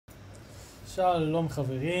שלום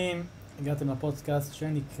חברים, הגעתם לפודקאסט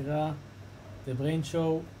שנקרא מדברים,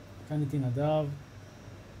 כאן איתי נדב.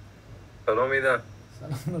 שלום עידן.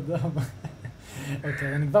 שלום נדב.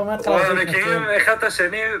 אוקיי, אני כבר מההתחלה... מכירים אחד את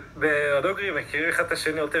השני, בדוגרי מכירים אחד את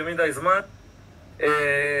השני יותר מדי זמן.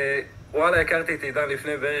 וואלה, הכרתי את עידן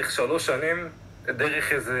לפני בערך 3 שנים,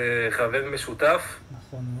 דרך איזה חבר משותף.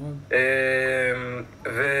 נכון מאוד.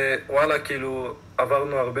 ווואלה, כאילו,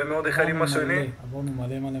 עברנו הרבה מאוד אחד עם השני. עברנו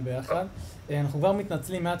מלא ביחד. אנחנו כבר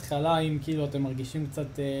מתנצלים מההתחלה אם כאילו אתם מרגישים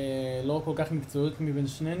קצת לא כל כך מקצועיות מבין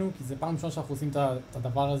שנינו, כי זה פעם ראשונה שאנחנו עושים את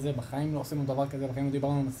הדבר הזה, בחיים לא עשינו דבר כזה, בחיים לא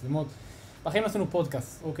דיברנו על מצלמות, בחיים לא עשינו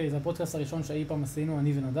פודקאסט, אוקיי? זה הפודקאסט הראשון שאי פעם עשינו,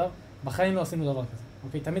 אני ונדב, בחיים לא עשינו דבר כזה,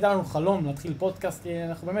 אוקיי? תמיד היה לנו חלום להתחיל פודקאסט, כי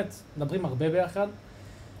אנחנו באמת מדברים הרבה ביחד,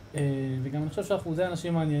 וגם אני חושב שאנחנו זה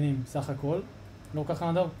אנשים מעניינים, סך הכל, לא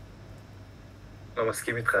ככה נדב? לא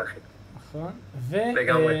מסכים איתך, אחי. נכון,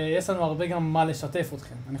 ויש לנו הרבה גם מה לשתף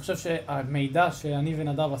אתכם. אני חושב שהמידע שאני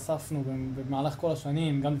ונדב אספנו במהלך כל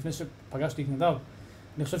השנים, גם לפני שפגשתי את נדב,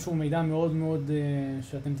 אני חושב שהוא מידע מאוד מאוד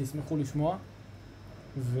שאתם תשמחו לשמוע,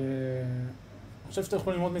 ואני חושב שאתם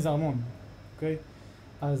יכולים ללמוד מזה המון, אוקיי?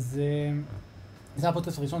 אז זה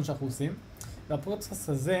הפודקאסט הראשון שאנחנו עושים, והפודקאסט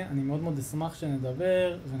הזה אני מאוד מאוד אשמח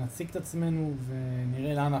שנדבר ונציג את עצמנו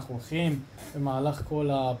ונראה לאן אנחנו הולכים במהלך כל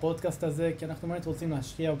הפודקאסט הזה, כי אנחנו באמת רוצים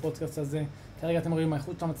להשקיע בפודקאסט הזה. כרגע אתם רואים,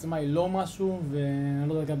 האיכות של המצלמה היא לא משהו, ואני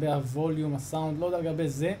לא יודע לגבי הווליום, הסאונד, לא יודע לגבי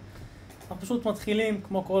זה. אנחנו פשוט מתחילים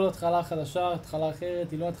כמו כל התחלה חדשה, התחלה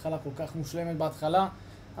אחרת, היא לא התחלה כל כך מושלמת בהתחלה,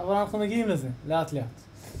 אבל אנחנו מגיעים לזה, לאט לאט.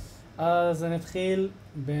 אז נתחיל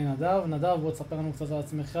בנדב. נדב, בוא תספר לנו קצת על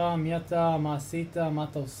עצמך, מי אתה, מה עשית, מה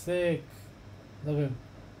אתה עושה, דבר.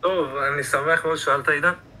 טוב, אני שמח מאוד שאלת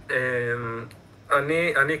עידן.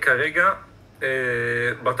 אני כרגע,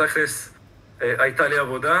 בתכלס, הייתה לי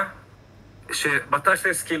עבודה,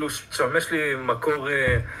 שבתכלס כאילו שמש לי מקור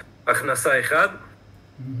הכנסה אחד,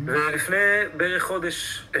 ולפני בערך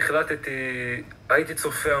חודש החלטתי, הייתי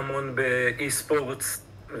צופה המון באי-ספורטס,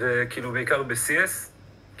 וכאילו בעיקר ב-CS,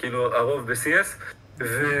 כאילו הרוב ב-CS,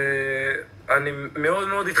 ואני מאוד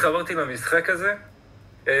מאוד התחברתי למשחק הזה,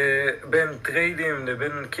 בין טריידים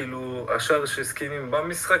לבין כאילו השאר שסקינים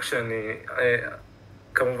במשחק, שאני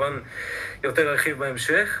כמובן יותר ארחיב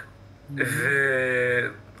בהמשך,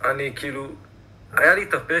 ואני כאילו, היה לי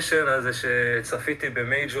את הפשן הזה שצפיתי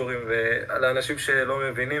במייג'ורים, ולאנשים שלא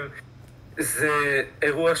מבינים, זה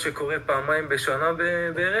אירוע שקורה פעמיים בשנה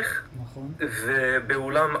בערך, נכון.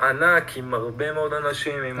 ובאולם ענק עם הרבה מאוד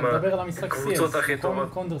אנשים, עם הקבוצות הכי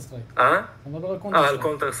טובות. אתה מדבר על המשחק CS, קונטר סטרייק. אתה מדבר על קונטר סטרייק. על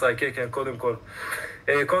קונטר סטרייק, כן, קודם כל.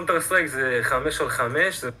 קונטר סטרייק זה 5-על-5,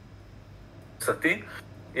 זה קבוצתי.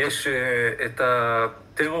 יש את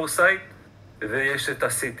הטרור סייט ויש את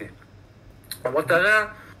הסיטי. המטרה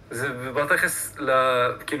זה בתכלס,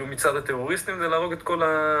 כאילו מצד הטרוריסטים, זה להרוג את כל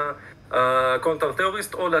הקונטר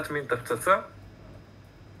טרוריסט או להטמין את הפצצה.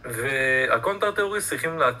 והקונטר טרוריסט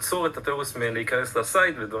צריכים לעצור את הטרוריסט מלהיכנס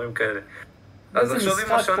לסייט ודברים כאלה. אז עכשיו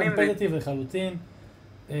עם השנים... זה משחק קומפטטיב לחלוטין,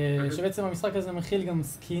 שבעצם המשחק הזה מכיל גם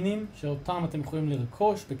סקינים שאותם אתם יכולים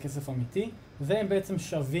לרכוש בכסף אמיתי, והם בעצם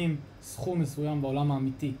שווים סכום מסוים בעולם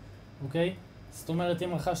האמיתי, אוקיי? זאת אומרת,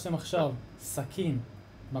 אם רכשתם עכשיו סכין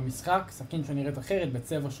במשחק, סכין שנראית אחרת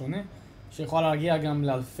בצבע שונה, שיכולה להגיע גם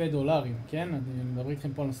לאלפי דולרים, כן? אני מדבר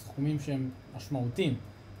איתכם פה על סכומים שהם משמעותיים.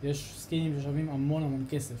 יש סקינים ששווים המון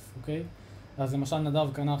כסף, אוקיי? אז למשל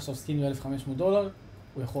נדב קנה עכשיו סקין ב$1,500,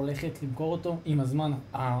 הוא יכול ללכת למכור אותו, עם הזמן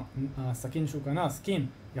הסכין שהוא קנה, הסקין,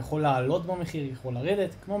 יכול לעלות במחיר, יכול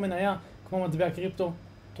לרדת, כמו מניה, כמו מטבע קריפטו,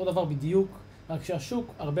 אותו דבר בדיוק, רק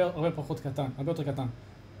שהשוק הרבה פחות קטן, הרבה יותר קטן,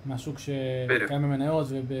 מהשוק שקיים במניות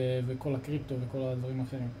וכל הקריפטו וכל הדברים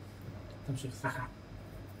האחרים. תמשיך, סליחה.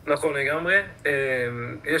 נכון לגמרי,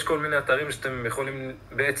 יש כל מיני אתרים שאתם יכולים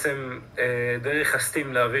בעצם דרך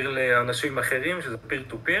הסטים להעביר לאנשים אחרים, שזה פיר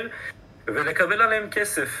טו פיר, ולקבל עליהם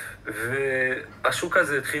כסף, והשוק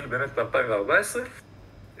הזה התחיל באמת ב-2014,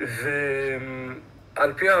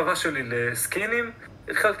 ועל פי האהבה שלי לסקינים,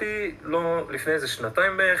 התחלתי לא לפני איזה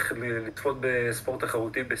 2 בערך לצפות בספורט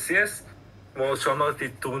תחרותי ב-CS, כמו שאמרתי,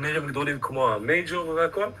 טורנירים גדולים כמו המייג'ור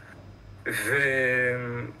והכל,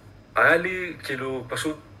 והיה לי כאילו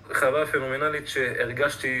פשוט חוויה פנומנלית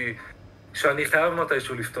שהרגשתי שאני חייב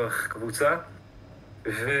מתישהו לפתוח קבוצה,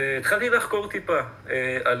 והתחלתי לחקור טיפה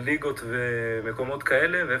על ליגות ומקומות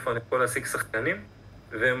כאלה, ואיפה אני יכול להשיג שחקנים,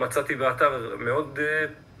 ומצאתי באתר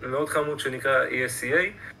מאוד חמוד שנקרא ESCA,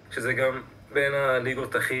 שזה גם בין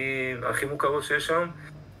הליגות הכי מוכרות שיש שם,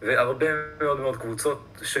 והרבה מאוד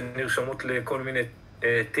קבוצות שנרשמות לכל מיני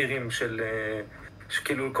טירים של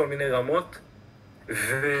כאילו כל מיני רמות,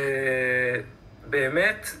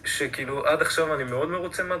 ובאמת שכאילו עד עכשיו אני מאוד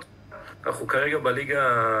מרוצה מהתקופה. אנחנו כרגע בליגה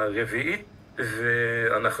הרביעית,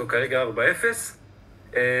 ואנחנו כרגע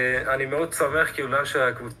 4-0. אני מאוד שמח כאילו לאן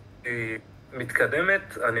שהקבוצה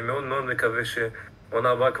מתקדמת, אני מאוד מאוד מקווה שעונה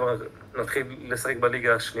הבאה כבר נתחיל לשחק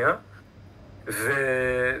בליגה השנייה.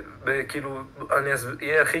 וכאילו, אני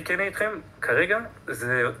אהיה הכי כן איתכם, כרגע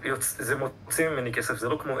זה מוציא ממני כסף, זה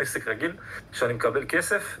לא כמו עסק רגיל, שאני מקבל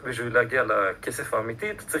כסף, בשביל להגיע לכסף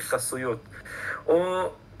האמיתי, אתה צריך חסויות. או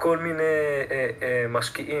כל מיני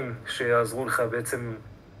משקיעים שיעזרו לך בעצם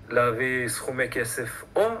להביא סכומי כסף,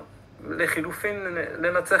 או לחילופין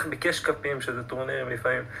לנצח בקש קפים, שזה טורנירים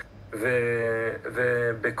לפעמים,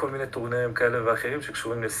 ובכל מיני טורנירים כאלה ואחרים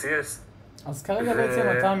שקשורים ל-CS. אז כרגע בעצם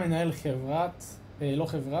אתה מנהל חברת, לא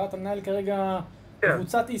חברה, אתה מנהל כרגע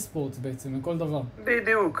קבוצת אי-ספורט בעצם, לכל דבר.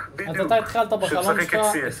 בדיוק. אז אתה התחלת בחלום שלך,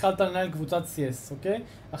 התחלת לנהל קבוצת CS, אוקיי?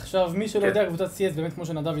 עכשיו, מי שלא יודע, קבוצת CS, באמת כמו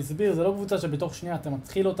שנדב הסביר, זה לא קבוצה שבתוך שנייה אתה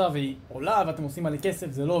מתחיל אותה והיא עולה ואתם עושים עלי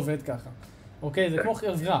כסף, זה לא עובד ככה. אוקיי? זה כמו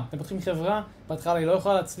חברה, אתם פותחים חברה, בהתחלה היא לא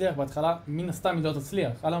יכולה להצליח, בהתחלה מן הסתם היא לא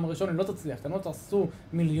תצליח. על היום הראשון היא לא תצליח, אתם לא תעשו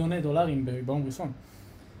מיליוני דולרים ביום ראשון.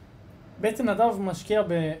 בעצם נדב משקיע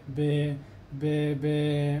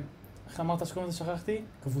איך אמרת שקוראים לזה, שכחתי?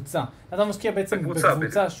 קבוצה. נדב משקיע בעצם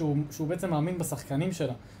בקבוצה שהוא בעצם מאמין בשחקנים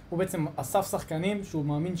שלה. הוא בעצם אסף שחקנים שהוא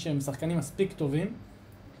מאמין שהם שחקנים מספיק טובים,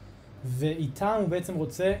 ואיתם הוא בעצם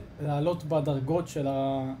רוצה לעלות בדרגות של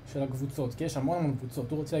הקבוצות, כי יש המון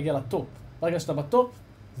קבוצות, הוא רוצה להגיע לטופ. ברגע שאתה בטופ,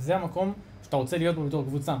 זה המקום שאתה רוצה להיות בו בתור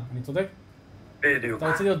קבוצה. אני צודק? בדיוק.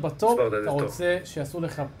 אתה רוצה להיות בטופ, אתה רוצה שיעשו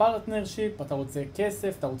לך פרטנרשיפ, אתה רוצה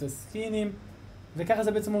כסף, אתה רוצה סקינים, וככה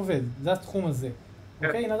זה בעצם עובד. זה התחום הזה.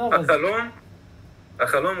 אוקיי, נדב, אז...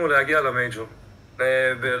 החלום הוא להגיע למייג'ור.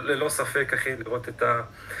 ללא ספק, אחי, לראות את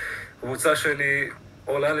הקבוצה שלי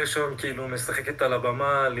עולה לשם, כאילו, משחקת על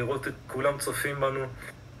הבמה, לראות את כולם צופים בנו.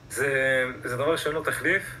 זה דבר שאין לו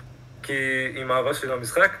תחליף, כי עם האהבה שלי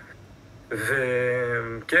למשחק,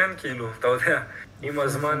 וכן, כאילו, אתה יודע, עם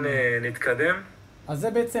הזמן נתקדם. אז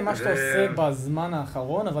זה בעצם מה שאתה עושה בזמן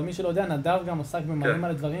האחרון, אבל מי שלא יודע, נדב גם עוסק במלא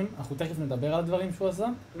מלא דברים, אנחנו תכף נדבר על הדברים שהוא עשה.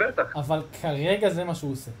 בטח. אבל כרגע זה מה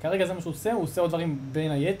שהוא עושה. הוא עושה עוד דברים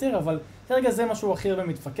בין היתר, אבל כרגע זה מה שהוא הכי הרבה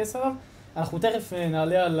מתפקס עליו. אנחנו תכף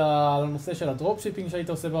נעלה על הנושא של הדרופשיפינג שהיית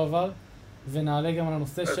עושה בעבר, ונעלה גם על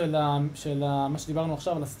הנושא של מה שדיברנו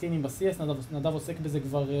עכשיו, על הסקינים ב-CS, נדב עוסק בזה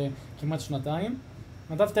כבר כמעט שנתיים.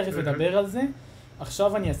 נדב תכף ידבר על זה.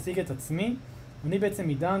 עכשיו אני אשיג את עצמי. אני בעצם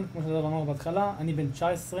עידן, כמו שנדב אמר בהתחלה, אני בן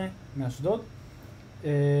 19 מאשדוד.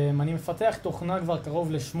 אני מפתח תוכנה כבר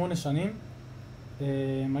קרוב ל8 שנים.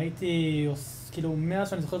 הייתי, כאילו, מאז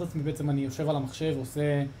שאני זוכר את עצמי בעצם אני יושב על המחשב,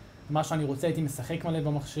 עושה מה שאני רוצה, הייתי משחק מלא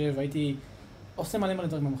במחשב, הייתי עושה מלא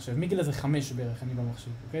דברים במחשב. מגיל איזה 5 בערך אני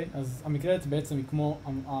במחשב, אוקיי? אז המקלדת בעצם היא כמו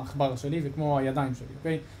העכבר שלי וכמו הידיים שלי,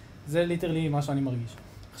 אוקיי? זה ליטרלי מה שאני מרגיש.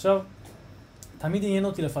 עכשיו, תמיד עניין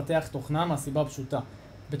אותי לפתח תוכנה מהסיבה הפשוטה.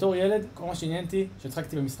 בתור ילד, כל מה שעניין אותי,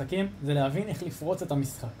 שהצחקתי במשחקים, זה להבין איך לפרוץ את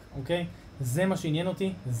המשחק, אוקיי? זה מה שעניין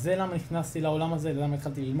אותי, זה למה נכנסתי לעולם הזה, למה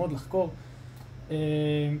התחלתי ללמוד, לחקור.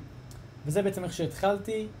 וזה בעצם איך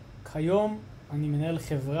שהתחלתי. כיום אני מנהל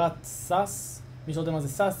חברת SaaS. מי שלא יודע מה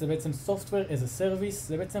זה SaaS, זה בעצם Software as a Service.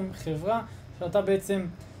 זה בעצם חברה שאתה בעצם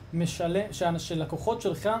שלקוחות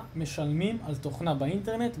שלך משלמים על תוכנה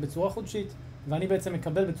באינטרנט בצורה חודשית. ואני בעצם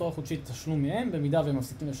מקבל בצורה חודשית תשלום מהם, במידה והם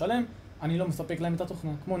מפסיקים לשלם. אני לא מספק להם את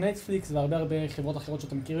התוכנה, כמו נטפליקס והרבה חברות אחרות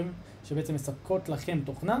שאתם מכירים, שבעצם מספקות לכם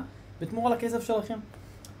תוכנה, בתמורה לכסף שלכם.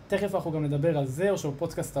 תכף אנחנו גם נדבר על זה, או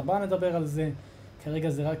שבפודקאסט הבא נדבר על זה. כרגע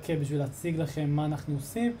זה רק בשביל להציג לכם מה אנחנו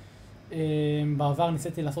עושים. בעבר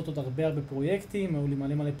ניסיתי לעשות עוד הרבה פרויקטים, היו לי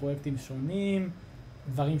מלא פרויקטים שונים,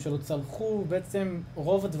 דברים שלא צלחו. בעצם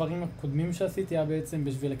רוב הדברים הקודמים שעשיתי היה בעצם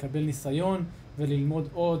בשביל לקבל ניסיון וללמוד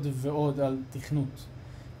עוד ועוד על תכנות.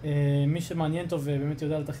 מי שמעניין טוב ובאמת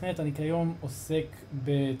יודע לתכנת, אני כיום עוסק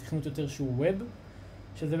בתכנות יותר שהוא ווב,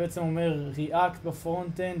 שזה בעצם אומר React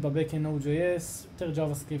בפרונט-אנד, בבק-אנד Node.js, יותר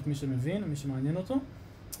JavaScript מי שמבין, מי שמעניין אותו.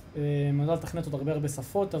 אני יודע לתכנת עוד הרבה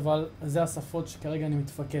שפות, אבל זה השפות שכרגע אני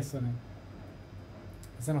מתפקס עליהן.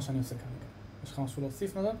 זה מה שאני עושה כרגע. יש לך משהו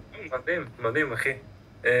להוסיף, נדב? מדהים, אחי.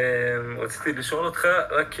 רציתי לשאול אותך,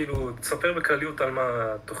 רק כאילו, תספר בכלליות על מה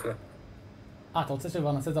התוכנה. אתה רוצה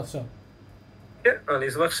שכבר נעשה את זה עכשיו? כן, אני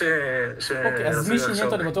אשמח אוקיי, אז מי שעניין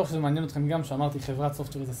אותו, אני בטוח שזה מעניין אתכם גם, שאמרתי חברת Software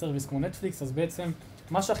as a Service כמו נטפליקס, אז בעצם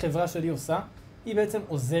מה שהחברה שלי עושה, היא בעצם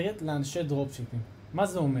עוזרת לאנשי דרופשיפינג. מה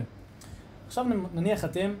זה אומר? עכשיו נניח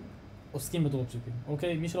אתם עוסקים בדרופשיפינג,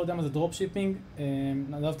 אוקיי? מי שלא יודע מה זה דרופשיפינג,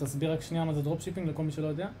 נדב תסביר רק שנייה מה זה דרופשיפינג לכל מי שלא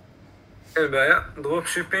יודע. אין בעיה,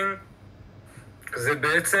 דרופשיפינג זה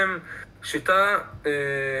בעצם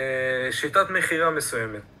שיטת מחירה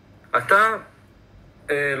מסוימת. אתה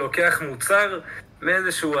לוקח מוצר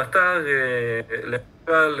מאיזשהו אתר,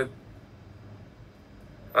 למשל,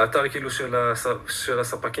 האתר כאילו של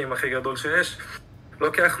הספקים הכי גדול שיש,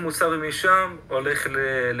 לוקח מוצר משם, הולך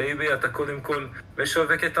לאיביי, אתה קודם כל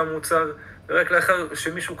משווק את המוצר, ורק לאחר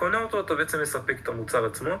שמישהו קונה אותו, אתה בעצם מספק את המוצר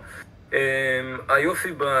עצמו.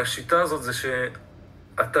 היופי בשיטה הזאת זה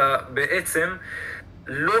שאתה בעצם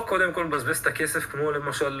לא קודם כל מבזבז את הכסף כמו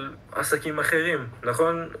למשל עסקים אחרים,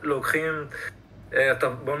 נכון? לוקחים, אתה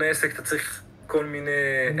בונה עסק, אתה צריך כל מיני,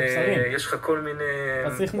 יש לך כל מיני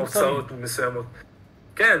הוצאות מסוימות.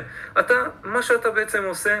 כן, מה שאתה בעצם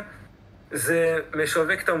עושה זה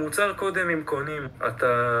משווק את המוצר קודם, אם קונים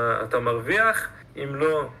אתה מרוויח, אם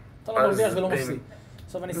לא... אתה לא מרוויח ולא מפסיד.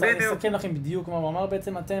 עכשיו אני אסכם לכם בדיוק מה הוא אמר,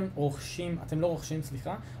 בעצם אתם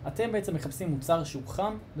בעצם מחפשים מוצר שהוא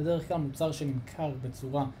חם, בדרך כלל מוצר שנמכר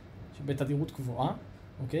בתדירות גבוהה,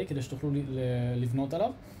 אוקיי? כדי שתוכלו לבנות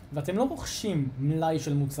עליו, ואתם לא רוכשים מלאי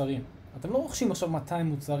של מוצרים. אתם לא רוכשים עכשיו 200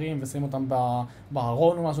 מוצרים ושמים אותם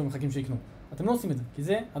בארון או משהו ומחכים שיקנו. אתם לא עושים את זה, כי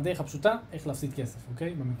זה הדרך הפשוטה איך להפסיד כסף,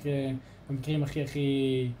 אוקיי? במקרים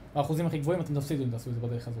האחוזים הכי גבוהים אתם תפסידו אם תעשו את זה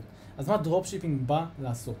בדרך הזאת. אז מה דרופשיפינג בא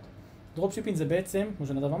לעשות? דרופשיפינג זה בעצם, כמו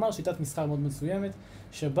שנדב אמר, שיטת מסחר מאוד מסוימת,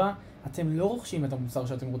 שבה אתם לא רוכשים את המוצר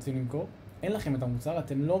שאתם רוצים למכור, אין לכם את המוצר,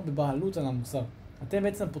 אתם לא בבעלות על המוצר. אתם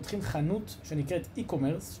בעצם פותחים חנות שנקראת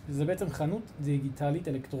e-commerce, שזה בעצם חנות דיגיטלית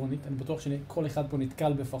אלקטרונית, אני בטוח שכל אחד פה נתקל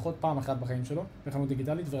לפחות פעם אחת בחיים שלו, בחנות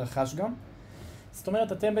דיגיטלית ורכש גם. זאת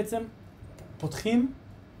אומרת, אתם בעצם פותחים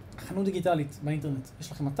חנות דיגיטלית באינטרנט.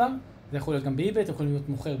 יש לכם אתר, זה יכול להיות גם באיביי, אתם יכולים להיות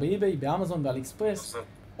מוכר באיביי, באמזון, באלי אקספרס,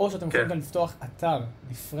 או שאתם יכולים גם לפתוח אתר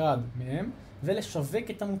נפרד מהם, ולשווק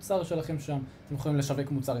את המוצר שלכם שם. אתם יכולים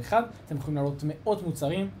לשווק מוצר אחד, אתם יכולים להעלות מאות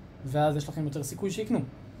מוצרים, ואז יש לכם יותר סיכוי שיקנו.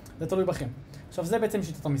 זה תלוי בכם. עכשיו זה בעצם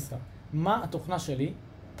שיטת המסחר. מה התוכנה שלי,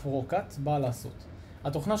 פרוקט, באה לעשות?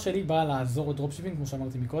 התוכנה שלי באה לעזור לדרופשיפינג, כמו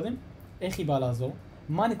שאמרתי מקודם. איך היא באה לעזור?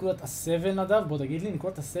 מה נקודת הסבל, נדב? בוא תגיד לי,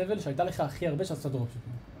 נקודת הסבל שהייתה לך הכי הרבה שעשתה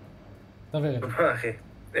דרופשיפינג. דבר אליי. אחי,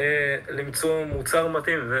 למצוא מוצר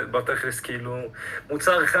מתאים, ובתכלס כאילו,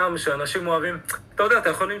 מוצר חם שאנשים אוהבים. אתה יודע, אתה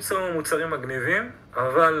יכול למצוא מוצרים מגניבים,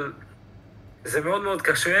 אבל זה מאוד מאוד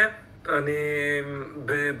קשה. אני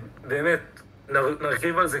באמת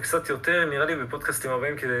נרחיב על זה קצת יותר, נראה לי בפודקאסטים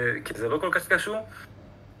הבאים, כי זה לא כל כך קשור.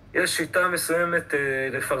 יש שיטה מסוימת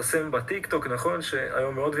לפרסם בטיק-טוק, נכון?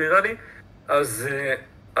 שהיום מאוד ויראלי. אז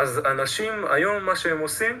אנשים היום מה שהם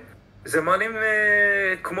עושים זה מעלים,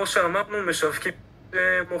 כמו שאמרנו, משווקים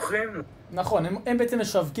מוכרים. נכון, הם בעצם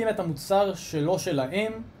משווקים את המוצר שלו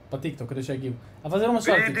שלהם בטיקטוק כדי שיגיעו. אבל זה לא מה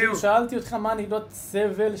שאלתי, כאילו שאלתי אותך מה נקודת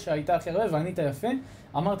סבל שהייתה הכי הרבה וענית יפה.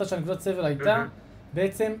 אמרת שהנקודת סבל הייתה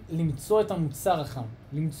בעצם למצוא את המוצר החם.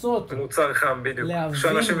 למצוא אותו. המוצר חם, בדיוק.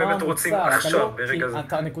 שאנשים באמת רוצים עכשיו, ברגע זה.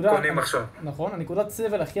 קונים עכשיו. נכון, הנקודת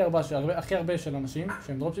סבל הכי הרבה של אנשים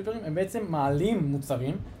שהם דרופשיפרים, הם בעצם מעלים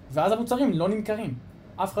מוצרים, ואז המוצרים לא נמכרים.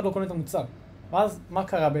 אף אחד לא קונה את המוצר. ואז מה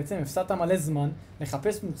קרה בעצם? הפסדת מלא זמן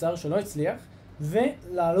לחפש מוצר שלא הצליח,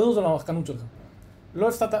 ולהעלות אותו למחקנות שלך.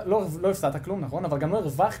 לא הפסדת כלום, נכון? אבל גם לא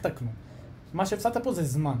הרווחת כלום. מה שהפסדת פה זה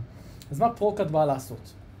זמן. אז מה פרוקט באה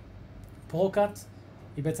לעשות? פרוקט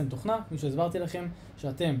היא בעצם תוכנה, כמו שהסברתי לכם,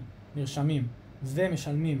 שאתם נרשמים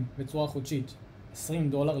ומשלמים בצורה חודשית $20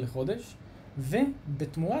 לחודש,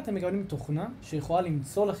 ובתמורה אתם מקבלים תוכנה שיכולה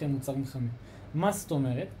למצוא לכם מוצרים חמים. מה זאת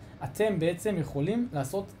אומרת? אתם בעצם יכולים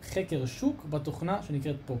לעשות חקר שוק בתוכנה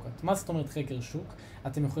שנקראת פרוקט. מה זאת אומרת חקר שוק?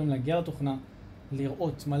 אתם יכולים להגיע לתוכנה,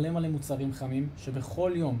 לראות מלא מוצרים חמים,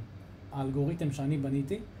 שבכל יום האלגוריתם שאני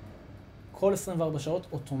בניתי, כל 24 שעות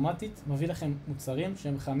אוטומטית מביא לכם מוצרים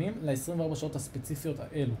שהם חמים ל-24 שעות הספציפיות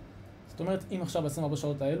האלו. זאת אומרת, אם עכשיו ב-24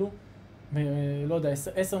 שעות האלו, לא יודע,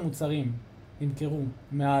 10 מוצרים ימכרו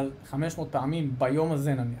מעל 500 פעמים ביום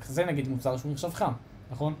הזה נניח, זה נגיד מוצר שהוא נחשב חם,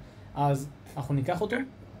 נכון? אז אנחנו ניקח אותו,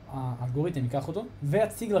 האלגוריתם ייקח אותו,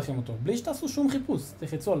 ויציג לכם אותו, בלי שתעשו שום חיפוש.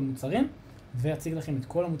 תחצו על מוצרים, ויציג לכם את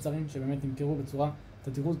כל המוצרים שבאמת נמכרו בצורה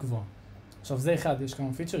תדירות גבוהה. עכשיו זה אחד, יש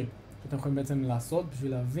כמה פיצ'רים שאתם יכולים בעצם לעשות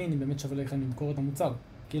בשביל להבין אם באמת שווה לכם למכור את המוצר,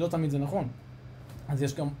 כי לא תמיד זה נכון. אז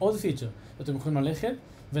יש גם עוד פיצ'ר שאתם יכולים ללכת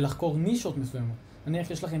ולחקור נישות מסוימות.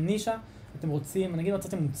 נניח יש לכם נישה, אתם רוצים, נגיד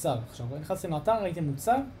מצאתם מוצר, עכשיו נכנסתם לאתר, ראיתם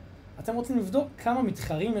מוצר, אתם רוצים לבדוק כמה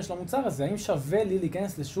מתחרים יש למוצר הזה, האם שווה לי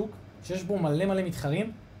להיכנס לשוק שיש בו מלא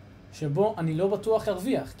מתחרים, שבו אני לא בטוח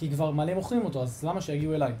להרוויח, כי כבר מלא מוכרים אותו, אז למה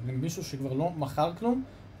שיגיעו אליי? למישהו שכבר לא מכר כלום,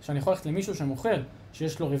 שאני יכול ללכת למישהו שמוכר,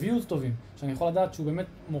 שיש לו reviews טובים, שאני יכול לדעת שהוא באמת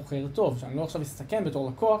מוכר טוב, שאני לא עכשיו אסתכן בתור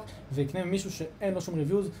לקוח, ויקנה ממישהו שאין לו שום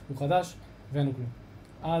reviews, הוא חדש ואין לו כלום.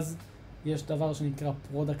 אז יש דבר שנקרא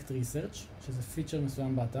product research, שזה פיצ'ר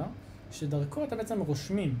מסוים באתר, שדרכו אתם בעצם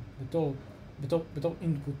רושמים בתור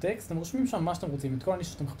input text, אתם רושמים שם מה שאתם רוצים, את כל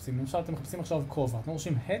הנישה שאתם מחפשים. למשל, אתם מחפשים עכשיו כובע, אתם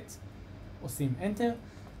רושמים hat, עושים enter,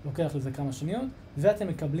 לוקח לזה כמה שניות, ואתם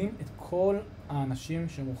מקבלים את כל האנשים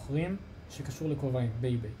שמוכרים שקשור לכובעים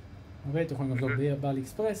באיביי. אוקיי, אתם יכולים לבדוק באלי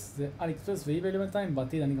אקספרס, זה אלי אקספרס ואיביי לבינתיים,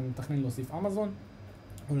 בעתיד אני גם מתכנן להוסיף אמזון,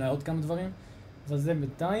 אולי עוד כמה דברים, אבל זה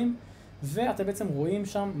בינתיים, ואתם בעצם רואים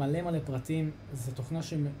שם מלא פרטים, זו תוכנה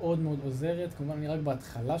שמאוד מאוד עוזרת, כמובן אני רק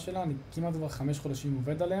בהתחלה שלה, אני כמעט כבר 5 חודשים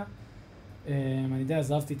עובד עליה, אני די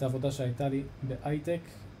עזבתי את העבודה שהייתה לי בהייטק,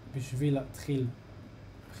 בשביל להתחיל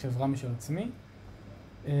חברה משל עצמי.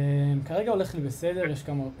 כרגע הולך לי בסדר,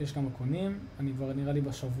 יש כמה קונים, אני כבר נראה לי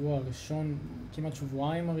בשבוע הראשון, כמעט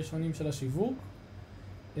שבועיים הראשונים של השיווק,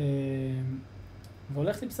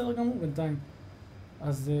 והולך לי בסדר גמור בינתיים.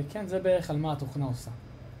 אז כן, זה בערך על מה התוכנה עושה.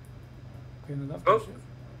 אוקיי, נדב, תמשיך.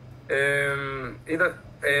 הנה,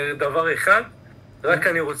 דבר אחד, רק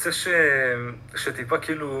אני רוצה שטיפה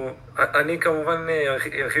כאילו, אני כמובן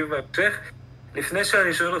ארחיב בהמשך. לפני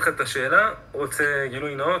שאני שואל אותך את השאלה, רוצה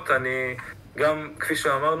גילוי נאות, אני גם, כפי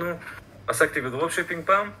שאמרנו, עסקתי בדרופשיפינג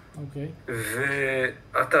פעם,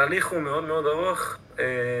 והתהליך הוא מאוד מאוד ארוך,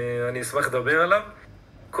 אני אשמח לדבר עליו.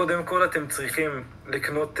 קודם כל אתם צריכים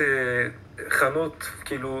לקנות חנות,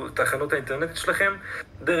 כאילו, את החנות האינטרנטית שלכם,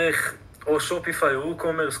 דרך או שופיפיי או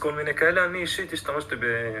קומרס, כל מיני כאלה. אני אישית השתמשתי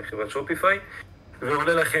בחברת שופיפיי,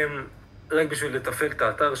 ועולה לכם רק בשביל לתפעל את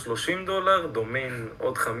האתר $30, דומיין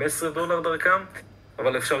עוד $15 דרכם,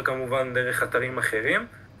 אבל אפשר כמובן דרך אתרים אחרים.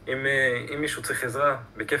 אם מישהו צריך עזרה,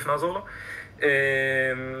 בכיף נעזור לו.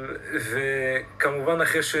 וכמובן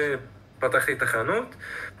אחרי שפתחתי את החנות,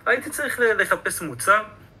 הייתי צריך לחפש מוצר.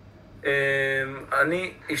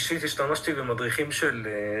 אני אישית השתמשתי במדריכים של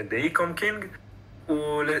The Ecom King,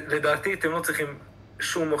 ולדעתי אתם לא צריכים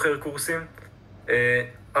שום מוכר קורסים.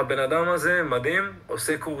 הבן אדם הזה מדהים,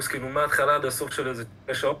 עושה קורס כאילו מההתחלה עד הסוף של איזה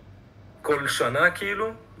שעות, כל שנה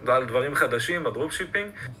כאילו, ועל דברים חדשים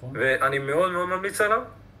בדרופשיפינג, ואני מאוד מאוד ממליץ עליו.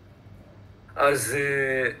 אז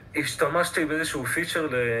השתמשתי באיזשהו פיצ'ר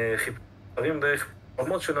לחיפושים דרך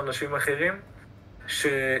פרמות של אנשים אחרים,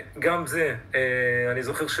 שגם זה, אני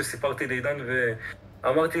זוכר שסיפרתי לעידן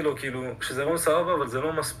ואמרתי לו כאילו שזה לא סבבה, אבל זה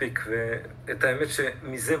לא מספיק, ואת האמת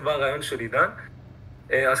שמזה בא הרעיון של עידן.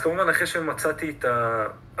 אז כמובן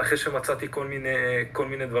אחרי שמצאתי כל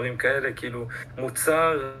מיני דברים כאלה, כאילו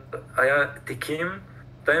מוצר היה תיקים,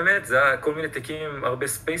 את האמת, זה היה כל מיני תיקים, הרבה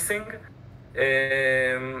ספייסינג,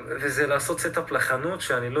 וזה לעשות סטאפ לחנות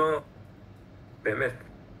שאני לא, באמת,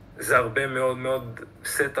 זה הרבה מאוד מאוד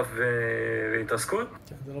סטאפ והתעסקות.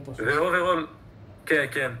 כן, זה לא פשוט. ואוברול,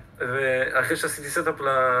 כן, ואחרי שעשיתי סטאפ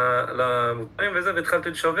למוצרים וזה, והתחלתי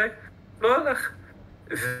לשווק, לא הלך.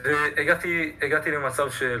 והגעתי למצב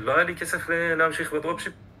שלא היה לי כסף להמשיך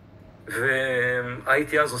בדרופשיפ,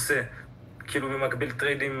 והייתי אז עושה, כאילו במקביל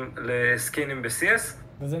טריידים לסקינים ב-CS.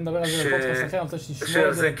 וזה נדבר על זה בפודקאסט אחר, אני רוצה שתשמור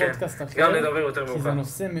על זה בפודקאסט אחר. גם נדבר יותר מאוחר. כי זה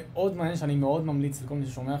נושא מאוד מעניין שאני מאוד ממליץ לכל מי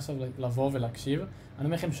ששומע עכשיו לבוא ולהקשיב. אני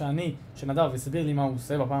אומר לכם שנדב הסביר לי מה הוא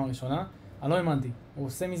עושה בפעם הראשונה, אני לא האמנתי. הוא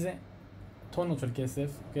עושה מזה טונות של כסף,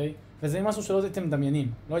 אוקיי? וזה משהו שלא הייתם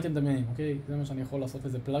מדמיינים, אוקיי? זה מה שאני יכול לעשות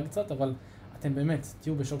לזה פלאג קצת, אבל אתם באמת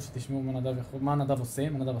תהיו בשוק שתשמעו מה נדב עושה,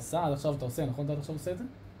 מה נדב עשה, עד עכשיו אתה עושה, נכון? אתה עד עכשיו עושה את זה?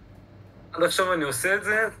 עד עכשיו אני עושה את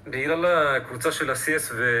זה, בגלל הקבוצה של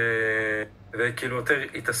ה-CS וכאילו יותר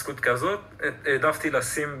התעסקות כזאת, העדפתי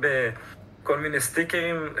לשים בכל מיני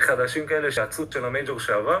סטיקרים חדשים כאלה שהצות של המייג'ור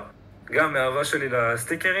שעבר, גם מהאהבה שלי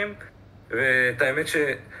לסטיקרים, ואת האמת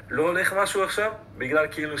שלא הולך משהו עכשיו, בגלל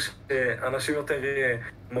כאילו שאנשים יותר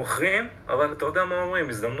מוכרים, אבל אתה יודע מה אומרים,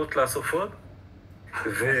 הזדמנות לאסוף עוד,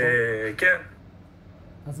 וכן.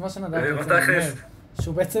 אז מה שנדב בעצם אומר,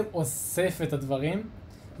 שהוא בעצם אוסף את הדברים,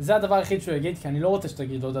 זה הדבר היחיד שהוא יגיד, כי אני לא רוצה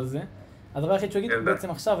שתגיד עוד על זה. הדבר היחיד שהוא יגיד בעצם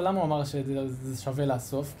עכשיו, למה הוא אמר שזה שווה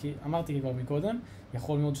לאסוף? כי אמרתי כבר מקודם,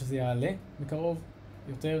 יכול מאוד שזה יעלה בקרוב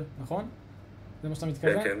יותר, נכון? זה מה שאתה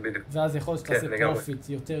מתכוון? כן, בדיוק. ואז יכול שתעשה פרופיט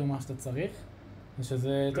יותר ממה שאתה צריך.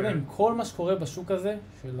 ושזה, אתה יודע, עם כל מה שקורה בשוק הזה,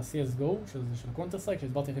 של ה-CSGO, של הקונטר-סטרייק,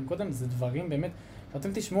 שהסברתי לכם קודם, זה דברים באמת, ואתם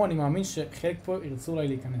תשמעו, אני מאמין שחלק פה ירצו אולי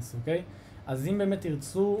להיכנס, אוקיי? אז אם באמת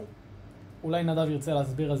ירצו, אולי נדב ירצה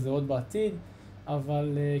להסביר על זה עוד בעתיד,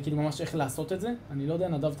 אבל כאילו ממש איך לעשות את זה. אני לא יודע,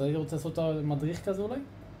 נדב, אתה רוצה לעשות מדריך כזה אולי?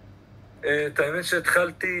 את האמת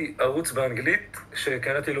שהתחלתי ערוץ באנגלית,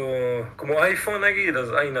 שקראתי לו כמו אייפון נגיד,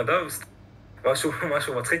 אז היי נדב,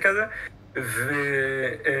 משהו מצחיק כזה,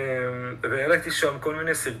 והעליתי שם כל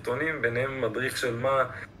מיני סרטונים, ביניהם מדריך של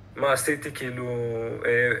מה עשיתי, כאילו,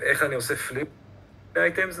 איך אני עושה פליפ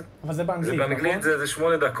אייטמס. אבל זה באנגלית, נכון? זה באנגלית, זה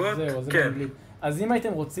 8 דקות. זהו, זה באנגלית. אז אם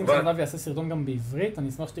הייתם רוצים שנדב יעשה סרטון גם בעברית, אני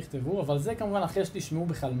אשמח שתכתבו, אבל זה כמובן אחרי שתשמעו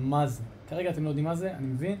בכלל מה זה. כרגע אתם לא יודעים מה זה, אני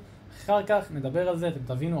מבין. אחר כך נדבר על זה, אתם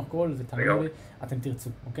תבינו הכל ותאמינו לי, אתם תרצו,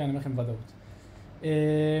 אוקיי? אני אומר לכם ודאות.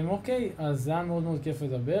 אוקיי, אז זה היה מאוד מאוד כיף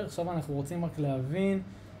לדבר. עכשיו אנחנו רוצים רק להבין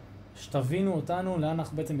שתבינו אותנו, לאן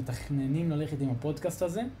אנחנו בעצם מתכננים ללכת עם הפודקאסט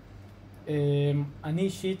הזה. אני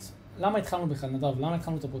אישית, למה התחלנו בכלל, נדב? למה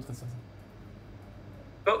התחלנו את הפודקאסט הזה?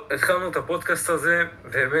 טוב, התחלנו את הפודקאסט הזה,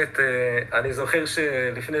 באמת, אני זוכר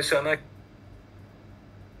שלפני שנה,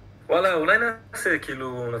 וואלה, אולי נעשה,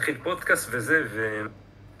 כאילו, נתחיל פודקאסט וזה,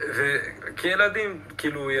 כילדים,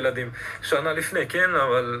 כאילו ילדים, שנה לפני, כן,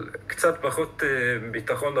 אבל קצת פחות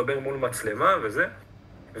ביטחון לדבר מול מצלמה וזה.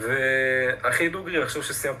 והכי דוגרי, עכשיו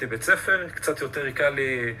שסיימתי בית ספר, קצת יותר קל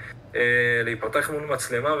לי להיפתח מול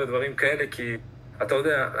מצלמה ודברים כאלה, כי אתה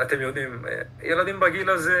יודע, אתם יודעים, ילדים בגיל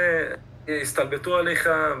הזה הסתלבטו עליך,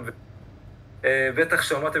 בטח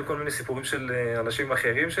שמעתם כל מיני סיפורים של אנשים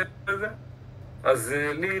אחרים שזה, אז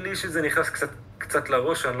לי שזה נכנס קצת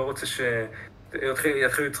לראש, אני לא רוצה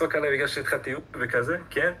יתחילו לצחוק עליי בגלל שהתחלתי וכזה,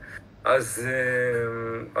 כן?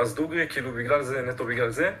 אז דוגרי, כאילו, בגלל זה, נטו בגלל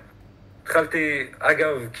זה. התחלתי,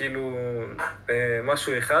 אגב, כאילו,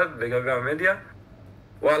 משהו אחד לגבי המדיה.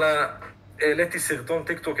 וואלה, העליתי סרטון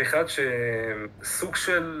טיקטוק אחד שסוג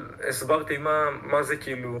של הסברתי מה זה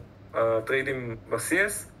כאילו הטריידים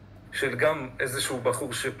ב-CS, של גם איזשהו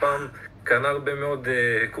בחור שפעם קנה הרבה מאוד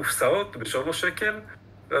קופסאות ב3 שקל,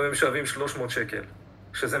 והם שווים 300 שקל.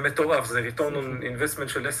 שזה מטורף, זה return on investment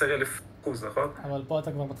של 10,000%, נכון? אבל פה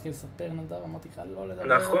אתה כבר מתחיל לספר, נדב, אמרתי לך לא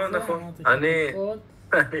לדבר על זה. נכון.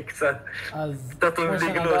 אני קצת כמו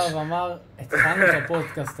שנדב אמר, התחלנו את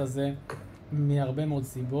הפודקאסט הזה מהרבה מאוד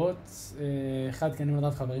סיבות. אחד, כי אני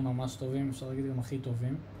ונדב חברים ממש טובים, אפשר להגיד גם הכי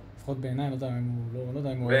טובים. לפחות בעיניי, לא יודע אם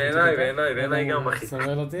הוא אוהב אותי. בעיניי גם הכי.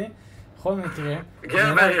 סובל אותי. בכל מקרה.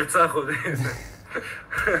 גרבר ירצח אותי.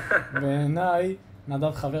 בעיניי,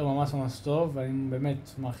 נדב חבר ממש טוב, ואני באמת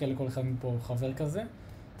מאחל לכל אחד מפה חבר כזה.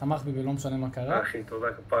 תמך בי ולא משנה מה קרה. אחי, תודה,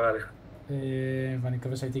 כפרה לך. ואני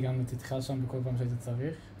מקווה שהייתי גם לצדך שם בכל פעם שהייתי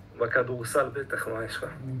צריך. בכדורסל בטח, מה יש לך?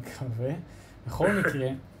 אני מקווה. בכל מקרה,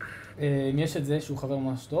 יש את זה שהוא חבר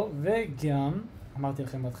ממש טוב, וגם, אמרתי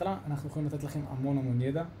לכם בהתחלה, אנחנו יכולים לתת לכם המון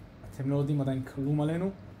ידע. אתם לא יודעים עדיין כלום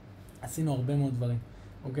עלינו. עשינו הרבה מאוד דברים,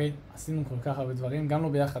 אוקיי? עשינו כל כך הרבה דברים, גם לא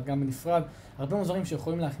ביחד, גם בנפרד. הרבה מאוד דברים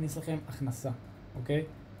שיכולים להכניס לכם הכנסה, אוקיי?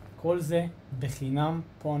 כל זה בחינם,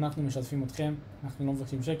 פה אנחנו משתפים אתכם, אנחנו לא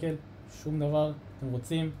מבקשים שקל, שום דבר, אתם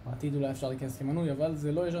רוצים, בעתיד אולי אפשר להיכנס כמנוי, אבל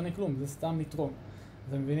זה לא ישנה כלום, זה סתם לתרום.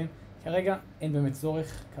 אתם מבינים? כרגע אין באמת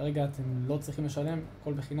צורך, כרגע אתם לא צריכים לשלם,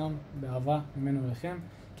 הכל בחינם, באהבה ממנו אליכם,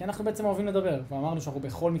 כי אנחנו בעצם אוהבים לדבר, ואמרנו שאנחנו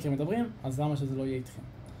בכל מקרה מדברים, אז למה שזה לא יהיה איתכם.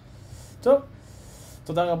 טוב,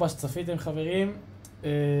 תודה רבה שצפיתם חברים,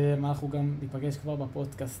 אנחנו גם ניפגש כבר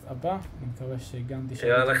בפודקאסט הבא, אני מקווה שגם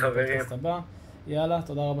תשאלו בפודקאסט הבא. יאללה,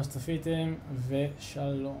 תודה רבה שצפיתם,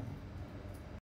 ושלום.